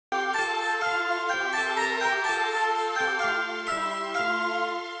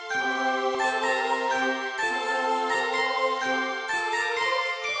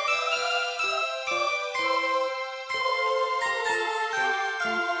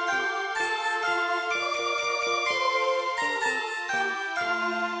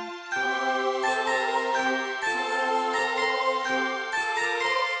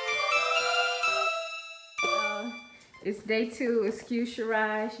day 2. Excuse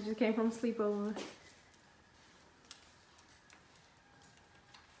Shirai. She just came from a sleepover.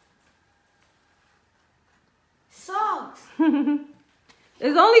 Socks.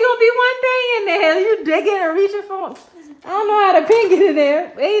 There's only gonna be one thing in there. You digging and reaching for. I don't know how to pin it in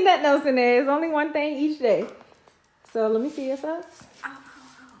there. Ain't nothing else in there. There's only one thing each day. So let me see your socks.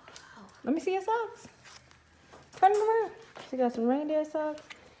 Let me see your socks. Turn them around. So you got some reindeer socks.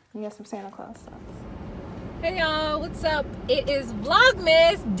 And you got some Santa Claus socks. Hey y'all, what's up? It is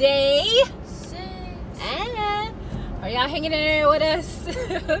Vlogmas day 6. Are y'all hanging in there with us?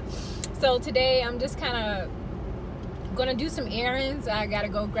 So today I'm just kind of gonna do some errands. I gotta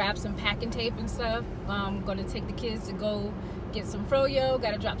go grab some packing tape and stuff. I'm gonna take the kids to go get some froyo.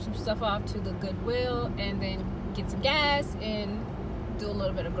 Gotta drop some stuff off to the Goodwill and then get some gas and do a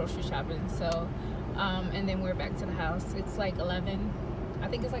little bit of grocery shopping. So and then we're back to the house. It's like 11. I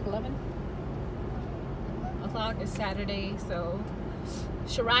think it's like 11 o'clock. It's Saturday, so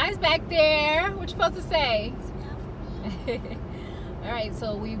Shirai's back there. What you supposed to say? All right,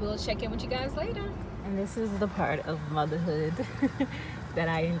 so we will check in with you guys later. And this is the part of motherhood that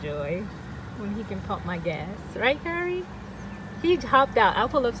I enjoy, when he can pump my gas. Right, Curry? He hopped out. I'll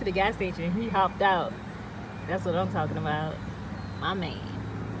pull up to the gas station. He hopped out. That's what I'm talking about. My man.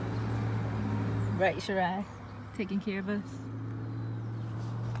 Right, Shirai? Taking care of us?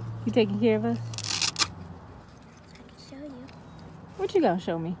 You taking care of us? I can show you. What you gonna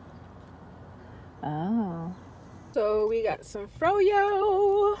show me? Oh. So we got some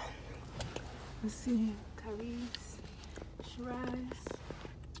froyo. Let's see, Curry's, Shirai's.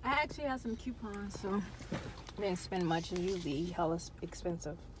 I actually have some coupons, so I didn't spend much. It's usually hella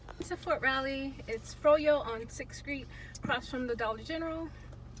expensive. It's a Fort Raleigh. It's froyo on 6th Street, across from the Dollar General.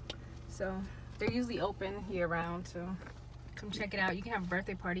 So they're usually open year round, so come check it out. You can have a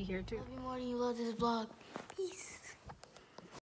birthday party here too. Love you more than you love this vlog. Peace.